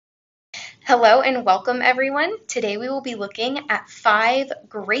Hello and welcome everyone. Today we will be looking at 5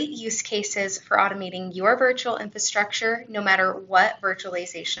 great use cases for automating your virtual infrastructure no matter what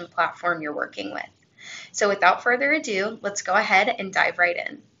virtualization platform you're working with. So without further ado, let's go ahead and dive right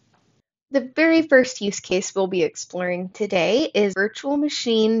in. The very first use case we'll be exploring today is virtual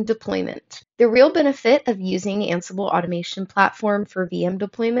machine deployment. The real benefit of using Ansible Automation Platform for VM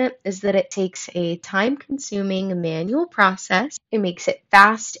deployment is that it takes a time-consuming manual process and makes it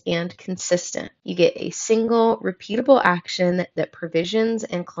fast and consistent. You get a single, repeatable action that provisions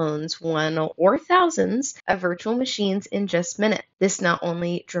and clones one or thousands of virtual machines in just minutes. This not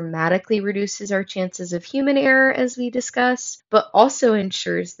only dramatically reduces our chances of human error, as we discussed, but also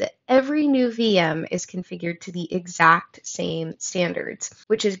ensures that every new VM is configured to the exact same standards,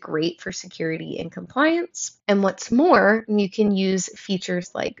 which is great for security and compliance. And what's more, you can use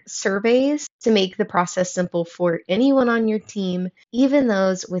features like surveys to make the process simple for anyone on your team, even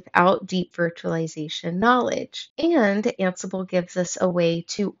those without deep virtualization knowledge. And Ansible gives us a way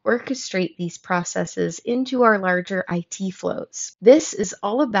to orchestrate these processes into our larger IT flows. This is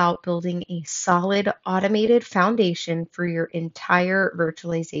all about building a solid automated foundation for your entire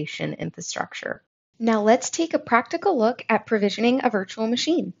virtualization infrastructure. Now let's take a practical look at provisioning a virtual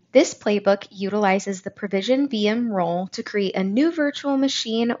machine. This playbook utilizes the Provision VM role to create a new virtual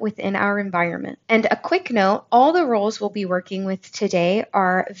machine within our environment. And a quick note, all the roles we'll be working with today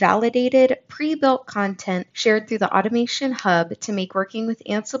are validated, pre-built content shared through the Automation Hub to make working with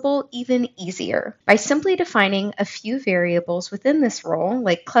Ansible even easier. By simply defining a few variables within this role,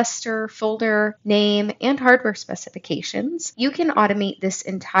 like cluster, folder, name, and hardware specifications, you can automate this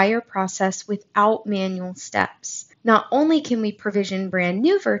entire process without manual steps. Not only can we provision brand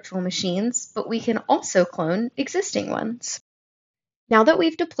new virtual machines, but we can also clone existing ones. Now that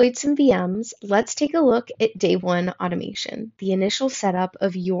we've deployed some VMs, let's take a look at day one automation, the initial setup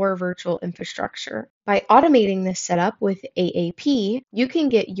of your virtual infrastructure. By automating this setup with AAP, you can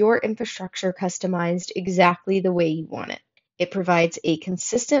get your infrastructure customized exactly the way you want it. It provides a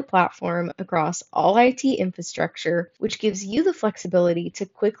consistent platform across all IT infrastructure, which gives you the flexibility to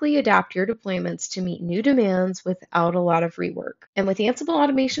quickly adapt your deployments to meet new demands without a lot of rework. And with Ansible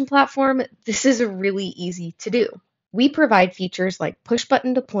Automation Platform, this is really easy to do. We provide features like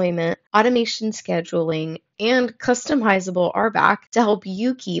push-button deployment, automation scheduling, and customizable RBAC to help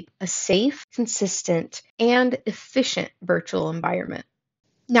you keep a safe, consistent, and efficient virtual environment.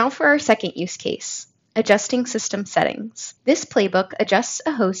 Now for our second use case. Adjusting system settings. This playbook adjusts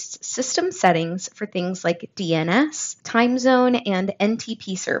a host's system settings for things like DNS, time zone, and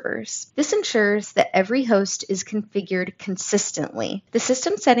NTP servers. This ensures that every host is configured consistently. The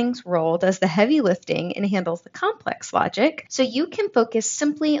system settings role does the heavy lifting and handles the complex logic, so you can focus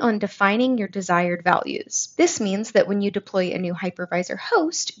simply on defining your desired values. This means that when you deploy a new hypervisor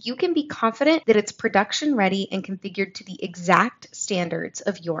host, you can be confident that it's production ready and configured to the exact standards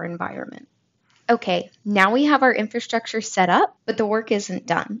of your environment. Okay, now we have our infrastructure set up, but the work isn't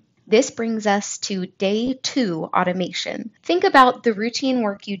done. This brings us to day 2 automation. Think about the routine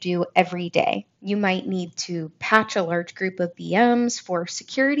work you do every day. You might need to patch a large group of VMs for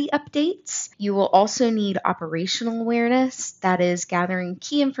security updates. You will also need operational awareness, that is gathering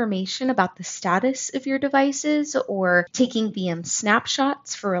key information about the status of your devices or taking VM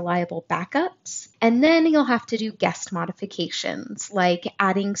snapshots for reliable backups. And then you'll have to do guest modifications, like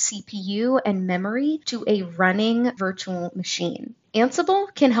adding CPU and memory to a running virtual machine.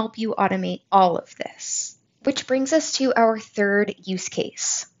 Ansible can help you automate all of this. Which brings us to our third use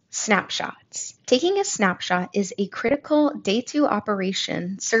case. Snapshots. Taking a snapshot is a critical day 2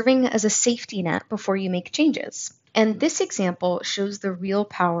 operation serving as a safety net before you make changes. And this example shows the real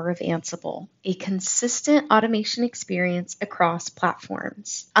power of Ansible, a consistent automation experience across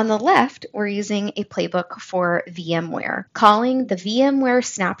platforms. On the left, we're using a playbook for VMware, calling the VMware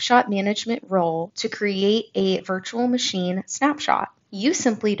Snapshot Management role to create a virtual machine snapshot. You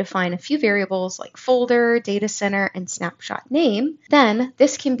simply define a few variables like folder, data center, and snapshot name. Then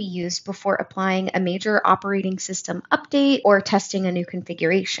this can be used before applying a major operating system update or testing a new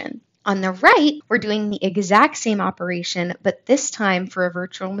configuration. On the right, we're doing the exact same operation, but this time for a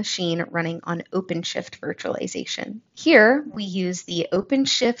virtual machine running on OpenShift virtualization. Here, we use the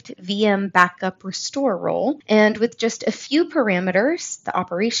OpenShift VM Backup Restore role, and with just a few parameters, the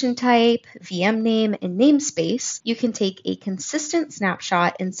operation type, VM name, and namespace, you can take a consistent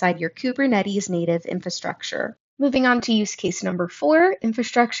snapshot inside your Kubernetes native infrastructure. Moving on to use case number 4,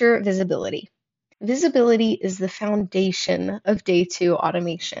 infrastructure visibility. Visibility is the foundation of day 2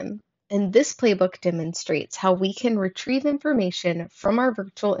 automation. And this playbook demonstrates how we can retrieve information from our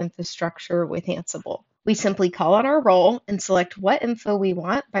virtual infrastructure with Ansible. We simply call on our role and select what info we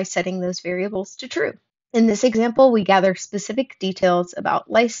want by setting those variables to true. In this example, we gather specific details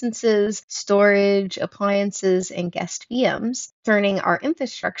about licenses, storage, appliances, and guest VMs, turning our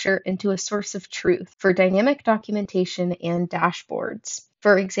infrastructure into a source of truth for dynamic documentation and dashboards.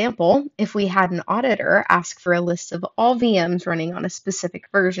 For example, if we had an auditor ask for a list of all VMs running on a specific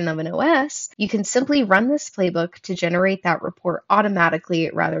version of an OS, you can simply run this playbook to generate that report automatically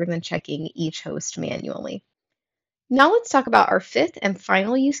rather than checking each host manually. Now let's talk about our fifth and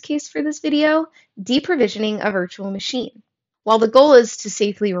final use case for this video, deprovisioning a virtual machine. While the goal is to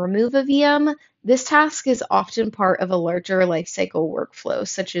safely remove a VM, this task is often part of a larger lifecycle workflow,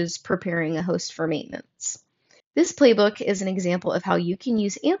 such as preparing a host for maintenance. This playbook is an example of how you can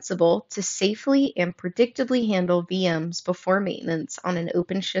use Ansible to safely and predictably handle VMs before maintenance on an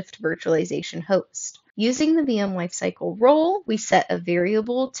OpenShift virtualization host. Using the VM lifecycle role, we set a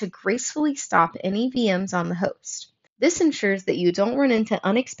variable to gracefully stop any VMs on the host. This ensures that you don't run into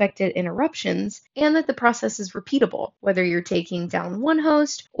unexpected interruptions and that the process is repeatable, whether you're taking down one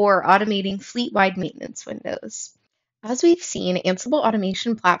host or automating fleet-wide maintenance windows. As we've seen, Ansible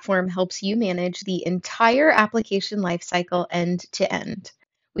Automation Platform helps you manage the entire application lifecycle end to end.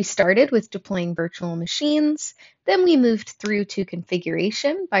 We started with deploying virtual machines, then we moved through to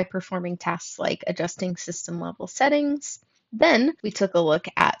configuration by performing tasks like adjusting system-level settings. Then we took a look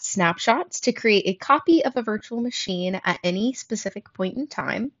at snapshots to create a copy of a virtual machine at any specific point in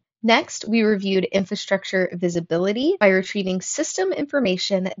time. Next, we reviewed infrastructure visibility by retrieving system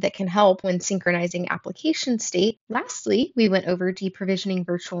information that can help when synchronizing application state. Lastly, we went over deprovisioning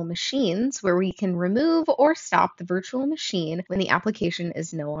virtual machines, where we can remove or stop the virtual machine when the application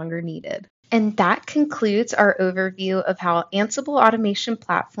is no longer needed. And that concludes our overview of how Ansible Automation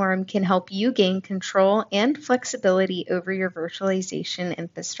Platform can help you gain control and flexibility over your virtualization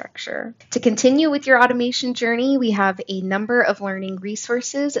infrastructure. To continue with your automation journey, we have a number of learning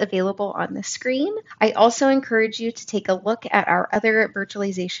resources available on the screen. I also encourage you to take a look at our other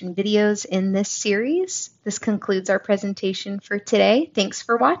virtualization videos in this series. This concludes our presentation for today. Thanks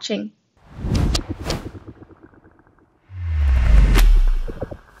for watching.